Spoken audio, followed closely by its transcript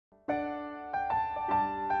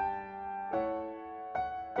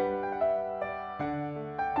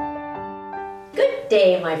Good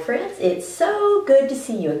day, my friends. It's so good to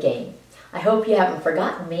see you again. I hope you haven't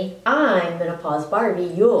forgotten me. I'm Menopause Barbie,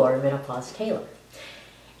 your Menopause Tailor.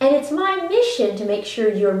 And it's my mission to make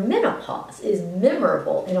sure your menopause is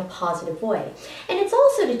memorable in a positive way. And it's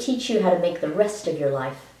also to teach you how to make the rest of your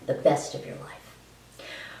life the best of your life.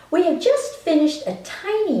 We have just finished a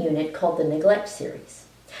tiny unit called the Neglect series.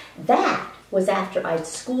 That was after I'd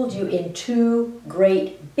schooled you in two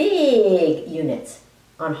great big units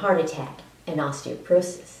on heart attack and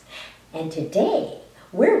osteoporosis. And today,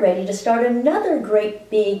 we're ready to start another great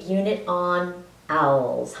big unit on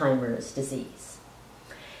Alzheimer's disease.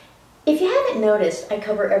 If you haven't noticed, I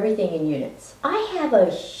cover everything in units. I have a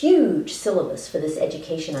huge syllabus for this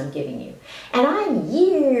education I'm giving you, and I'm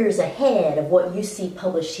years ahead of what you see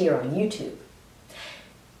published here on YouTube.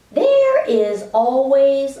 There is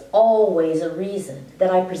always a reason that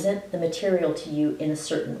I present the material to you in a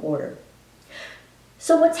certain order.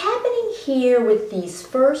 So what's happening here with these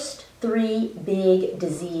first three big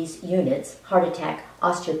disease units, heart attack,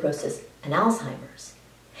 osteoporosis, and Alzheimer's,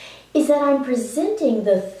 is that I'm presenting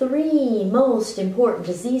the three most important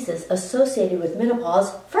diseases associated with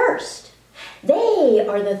menopause first. They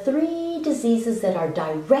are the three diseases that are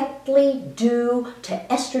directly due to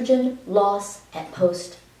estrogen loss at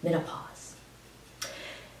post-menopause.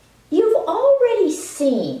 You've already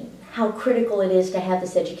seen how critical it is to have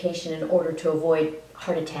this education in order to avoid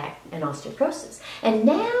heart attack and osteoporosis. And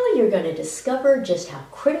now you're going to discover just how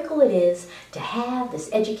critical it is to have this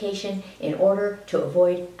education in order to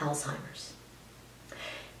avoid Alzheimer's.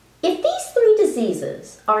 If these three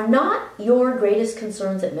diseases are not your greatest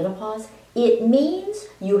concerns at menopause, it means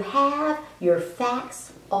you have your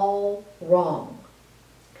facts all wrong.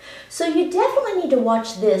 So you definitely need to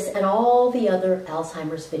watch this and all the other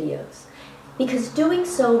Alzheimer's videos, because doing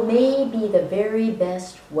so may be the very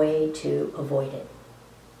best way to avoid it.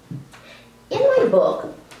 In my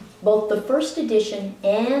book, both the first edition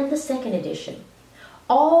and the second edition,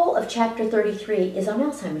 all of chapter 33 is on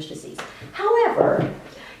Alzheimer's disease. However,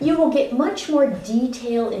 you will get much more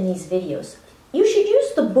detail in these videos. You should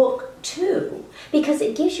use the book too, because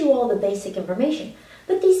it gives you all the basic information.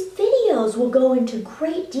 But these videos will go into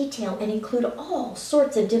great detail and include all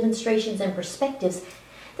sorts of demonstrations and perspectives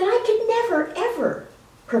that I could never, ever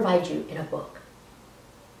provide you in a book.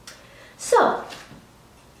 So,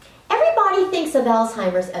 everybody thinks of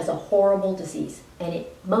Alzheimer's as a horrible disease, and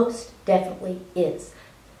it most definitely is.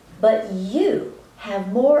 But you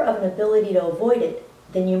have more of an ability to avoid it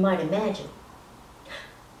than you might imagine.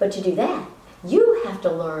 But to do that, you have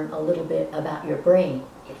to learn a little bit about your brain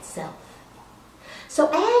itself. So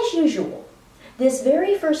as usual, this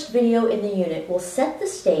very first video in the unit will set the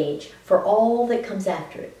stage for all that comes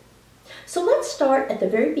after it. So let's start at the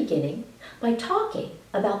very beginning by talking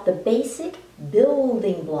about the basic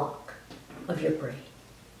building block of your brain.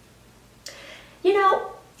 You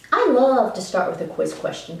know, I love to start with a quiz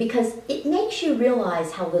question because it makes you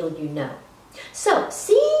realize how little you know. So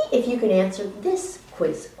see if you can answer this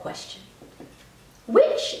quiz question.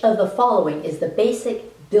 Which of the following is the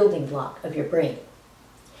basic building block of your brain?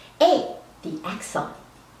 A, the axon.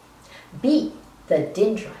 B, the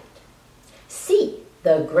dendrite. C,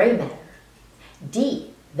 the gray matter.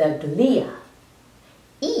 D, the glia.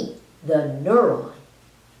 E, the neuron.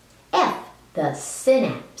 F, the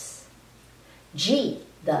synapse. G,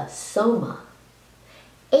 the soma.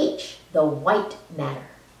 H, the white matter.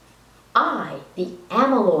 I, the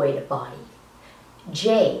amyloid body.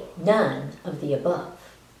 J, none of the above.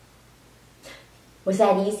 Was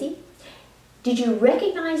that easy? Did you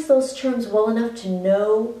recognize those terms well enough to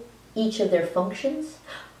know each of their functions?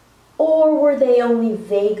 Or were they only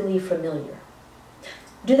vaguely familiar?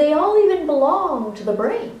 Do they all even belong to the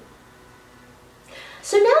brain?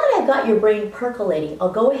 So now that I've got your brain percolating,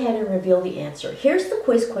 I'll go ahead and reveal the answer. Here's the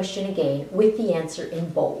quiz question again with the answer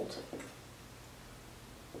in bold.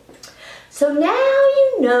 So now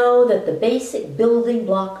you know that the basic building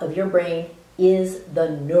block of your brain is the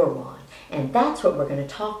neuron. And that's what we're going to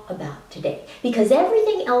talk about today, because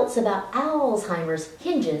everything else about Alzheimer's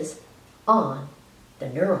hinges on the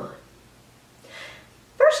neuron.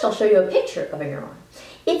 First, I'll show you a picture of a neuron.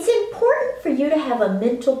 It's important for you to have a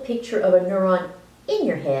mental picture of a neuron in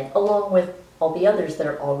your head, along with all the others that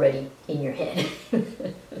are already in your head.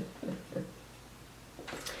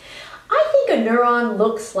 I think a neuron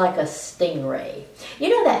looks like a stingray. You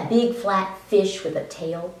know that big flat fish with a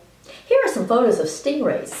tail? Here are some photos of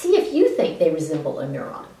stingrays. See if you think they resemble a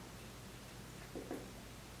neuron.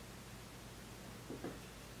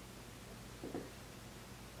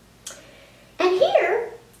 And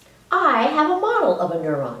here, I have a model of a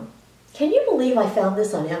neuron. Can you believe I found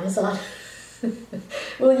this on Amazon?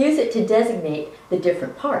 We'll use it to designate the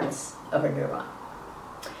different parts of a neuron.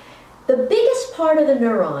 The biggest part of the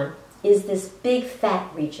neuron is this big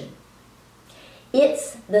fat region.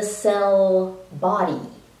 It's the cell body.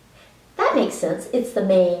 That makes sense. It's the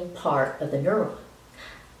main part of the neuron.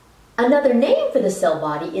 Another name for the cell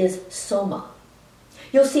body is soma.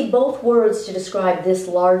 You'll see both words to describe this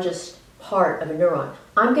largest part of a neuron.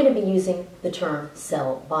 I'm going to be using the term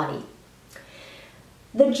cell body.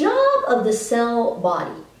 The job of the cell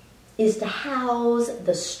body is to house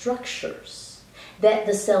the structures that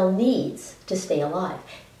the cell needs to stay alive.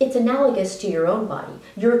 It's analogous to your own body.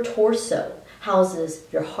 Your torso houses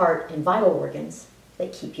your heart and vital organs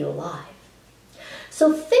that keep you alive.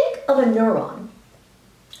 So think of a neuron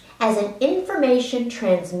as an information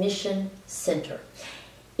transmission center.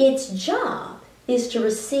 Its job is to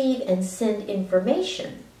receive and send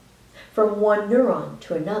information from one neuron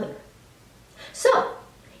to another. So,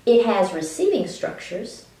 it has receiving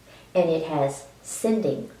structures and it has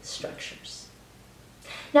sending structures.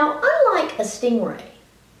 Now, unlike a stingray,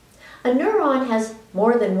 a neuron has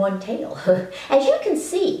more than one tail. As you can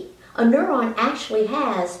see, a neuron actually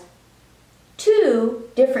has two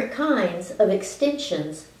different kinds of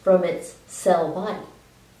extensions from its cell body.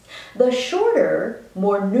 The shorter,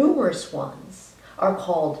 more numerous ones are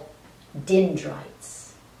called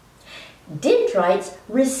dendrites. Dendrites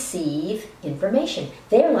receive information.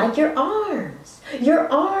 They're like your arms.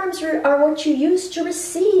 Your arms are what you use to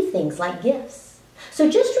receive things like gifts. So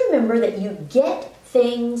just remember that you get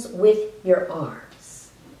things with your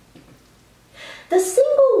arms. The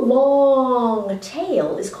single long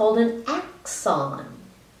tail is called an axon,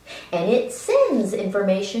 and it sends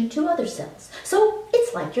information to other cells. So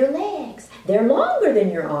it's like your legs. They're longer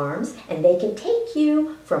than your arms, and they can take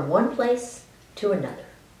you from one place to another.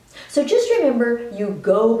 So just remember, you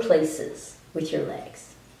go places with your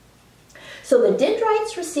legs. So the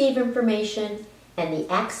dendrites receive information, and the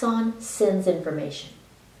axon sends information.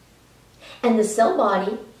 And the cell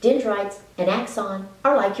body, dendrites, and axon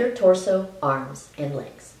are like your torso, arms, and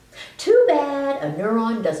legs. Too bad a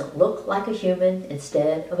neuron doesn't look like a human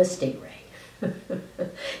instead of a stingray.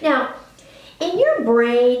 Now, in your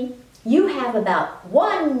brain, you have about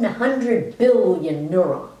 100 billion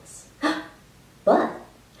neurons. But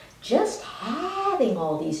just having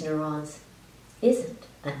all these neurons isn't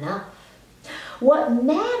enough. What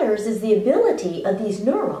matters is the ability of these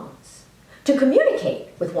neurons to communicate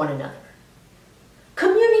with one another.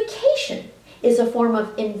 Communication is a form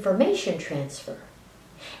of information transfer,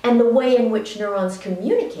 and the way in which neurons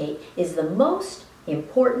communicate is the most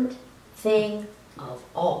important thing of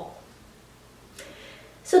all.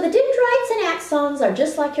 So the dendrites and axons are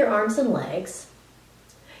just like your arms and legs.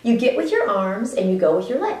 You get with your arms and you go with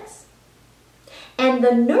your legs. And the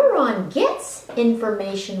neuron gets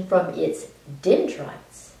information from its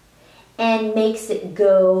dendrites and makes it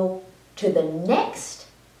go to the next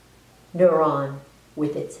neuron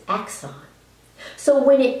with its axon. So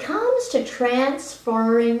when it comes to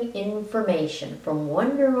transferring information from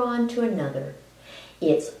one neuron to another,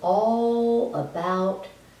 it's all about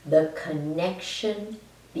the connection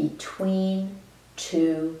between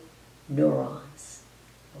two neurons.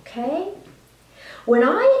 Okay? When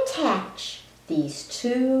I attach these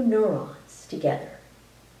two neurons together,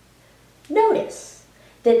 notice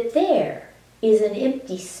that there is an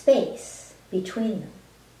empty space between them.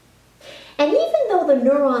 And even though the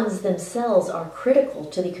neurons themselves are critical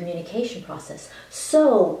to the communication process,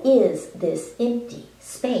 so is this empty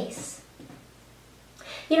space.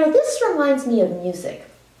 You know, this reminds me of music.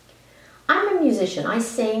 I'm a musician. I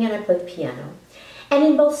sing and I play the piano. And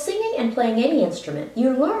in both singing and playing any instrument,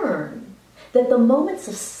 you learn that the moments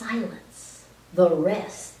of silence, the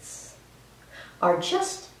rests, are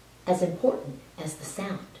just as important as the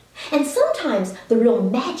sound. And sometimes the real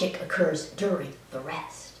magic occurs during the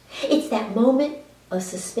rest. It's that moment of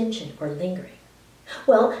suspension or lingering.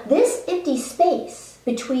 Well, this empty space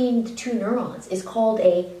between the two neurons is called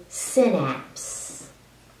a synapse.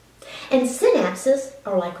 And synapses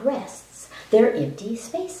are like rests. They're empty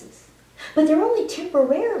spaces, but they're only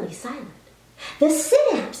temporarily silent. The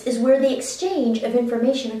synapse is where the exchange of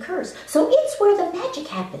information occurs, so it's where the magic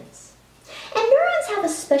happens. And neurons have a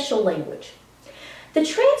special language. The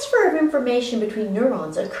transfer of information between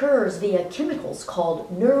neurons occurs via chemicals called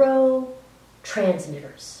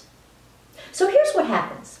neurotransmitters. So here's what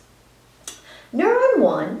happens. Neuron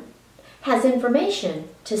 1 has information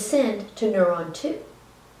to send to neuron 2.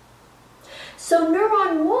 So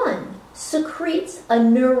neuron 1 secretes a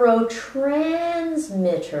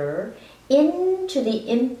neurotransmitter into the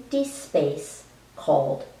empty space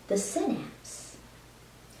called the synapse.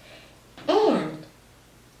 And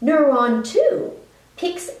Neuron 2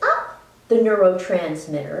 picks up the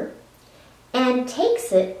neurotransmitter and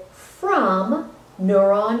takes it from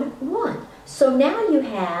neuron 1. So now you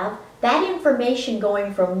have that information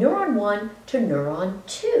going from neuron 1 to neuron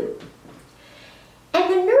 2. And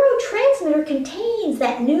the neurotransmitter contains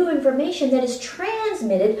that new information that is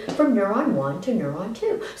transmitted from neuron 1 to neuron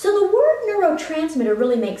 2. So the word neurotransmitter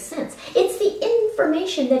really makes sense. It's the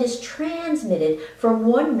information that is transmitted from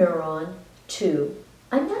one neuron to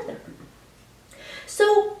another.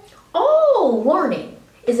 So all learning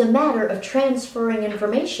is a matter of transferring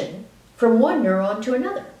information from one neuron to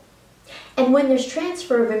another. And when there's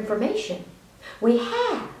transfer of information, we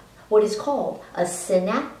have what is called a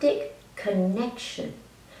synaptic connection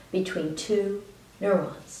between two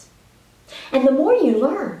neurons. And the more you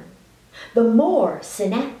learn, the more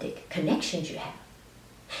synaptic connections you have.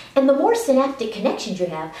 And the more synaptic connections you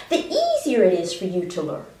have, the easier it is for you to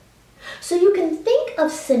learn. So you can think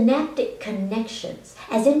of synaptic connections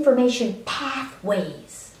as information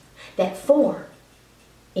pathways that form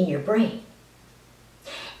in your brain.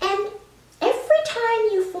 And every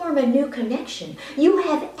time you form a new connection, you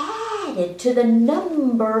have added to the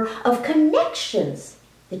number of connections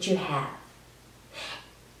that you have.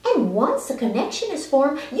 And once a connection is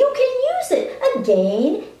formed, you can use it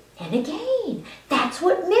again and again. That's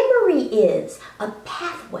what memory is, a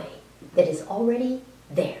pathway that is already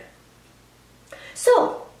there.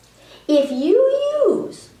 So, if you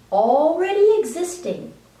use already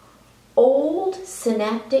existing old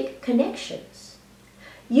synaptic connections,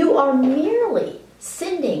 you are merely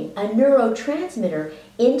sending a neurotransmitter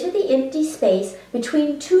into the empty space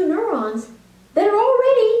between two neurons that are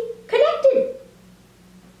already connected.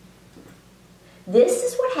 This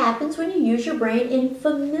is what happens when you use your brain in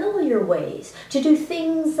familiar ways to do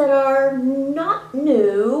things that are not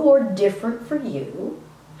new or different for you.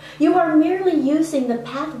 You are merely using the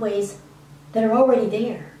pathways that are already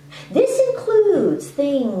there. This includes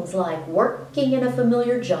things like working in a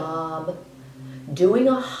familiar job, doing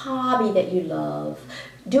a hobby that you love,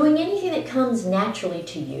 doing anything that comes naturally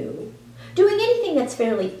to you, doing anything that's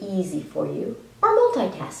fairly easy for you, or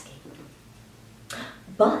multitasking.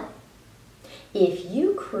 But if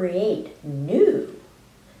you create new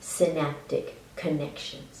synaptic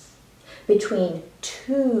connections between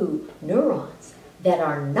two neurons that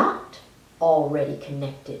are not already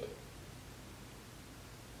connected,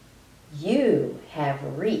 you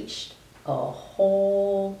have reached a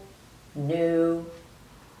whole new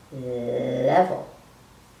level.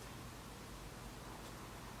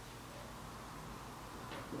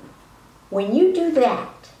 When you do that,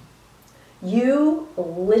 you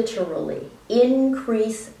literally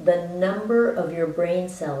increase the number of your brain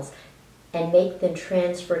cells and make them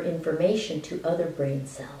transfer information to other brain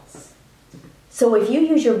cells. So if you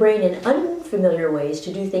use your brain in unfamiliar ways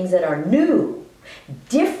to do things that are new,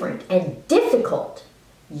 different, and difficult,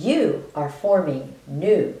 you are forming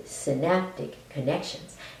new synaptic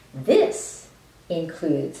connections. This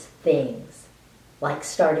includes things like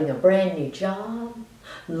starting a brand new job,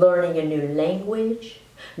 learning a new language,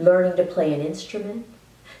 learning to play an instrument,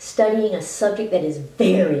 studying a subject that is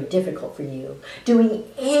very difficult for you, doing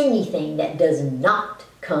anything that does not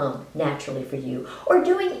come naturally for you, or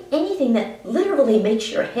doing anything that literally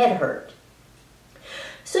makes your head hurt.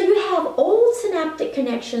 So you have old synaptic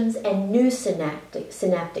connections and new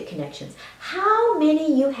synaptic connections. How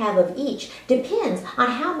many you have of each depends on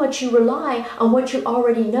how much you rely on what you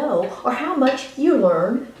already know or how much you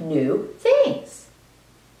learn new things.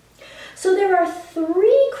 So there are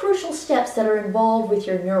three crucial steps that are involved with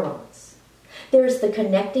your neurons. There's the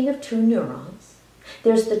connecting of two neurons.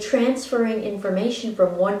 There's the transferring information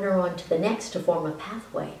from one neuron to the next to form a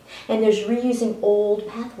pathway. And there's reusing old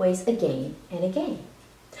pathways again and again.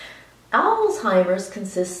 Alzheimer's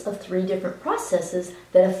consists of three different processes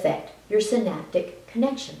that affect your synaptic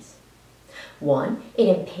connections. One, it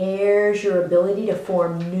impairs your ability to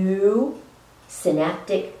form new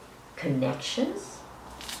synaptic connections.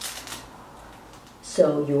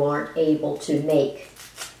 So you aren't able to make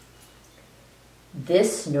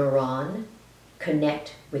this neuron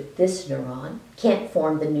connect with this neuron, can't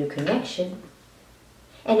form the new connection.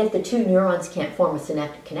 And if the two neurons can't form a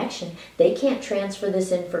synaptic connection, they can't transfer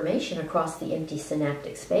this information across the empty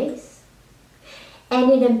synaptic space.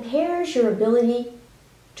 And it impairs your ability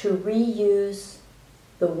to reuse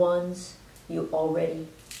the ones you already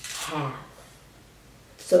have.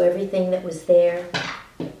 So everything that was there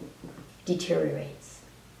deteriorates.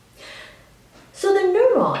 So the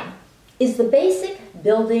neuron is the basic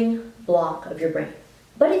building block of your brain.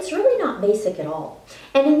 But it's really not basic at all.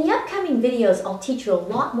 And in the upcoming videos, I'll teach you a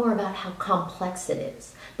lot more about how complex it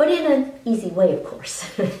is, but in an easy way, of course.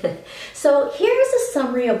 So here's a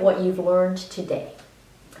summary of what you've learned today.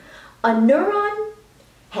 A neuron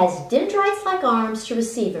has dendrites-like arms to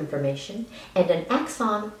receive information and an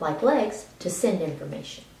axon-like legs to send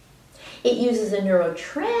information. It uses a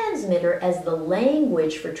neurotransmitter as the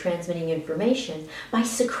language for transmitting information by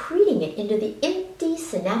secreting it into the empty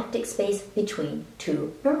synaptic space between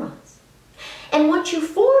two neurons. And once you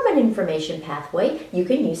form an information pathway, you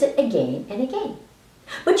can use it again and again.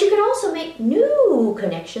 But you can also make new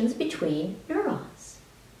connections between neurons.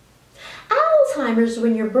 Alzheimer's,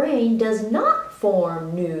 when your brain does not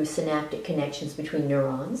form new synaptic connections between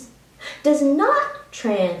neurons, does not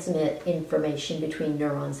transmit information between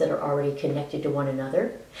neurons that are already connected to one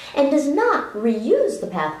another, and does not reuse the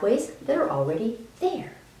pathways that are already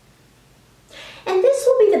there. And this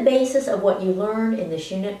will be the basis of what you learn in this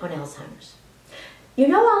unit on Alzheimer's. You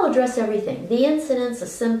know I'll address everything, the incidence, the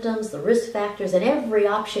symptoms, the risk factors, and every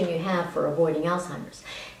option you have for avoiding Alzheimer's.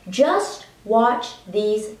 Just watch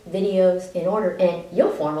these videos in order and you'll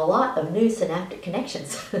form a lot of new synaptic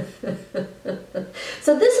connections.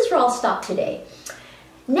 So this is where I'll stop today.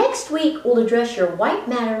 Next week we'll address your white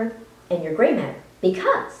matter and your gray matter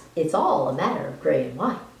because it's all a matter of gray and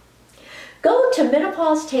white. Go to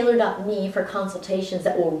menopausetailor.me for consultations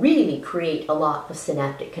that will really create a lot of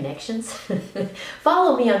synaptic connections.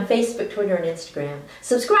 Follow me on Facebook, Twitter, and Instagram.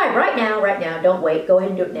 Subscribe right now, don't wait, go ahead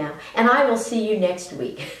and do it now. And I will see you next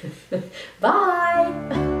week.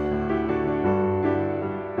 Bye!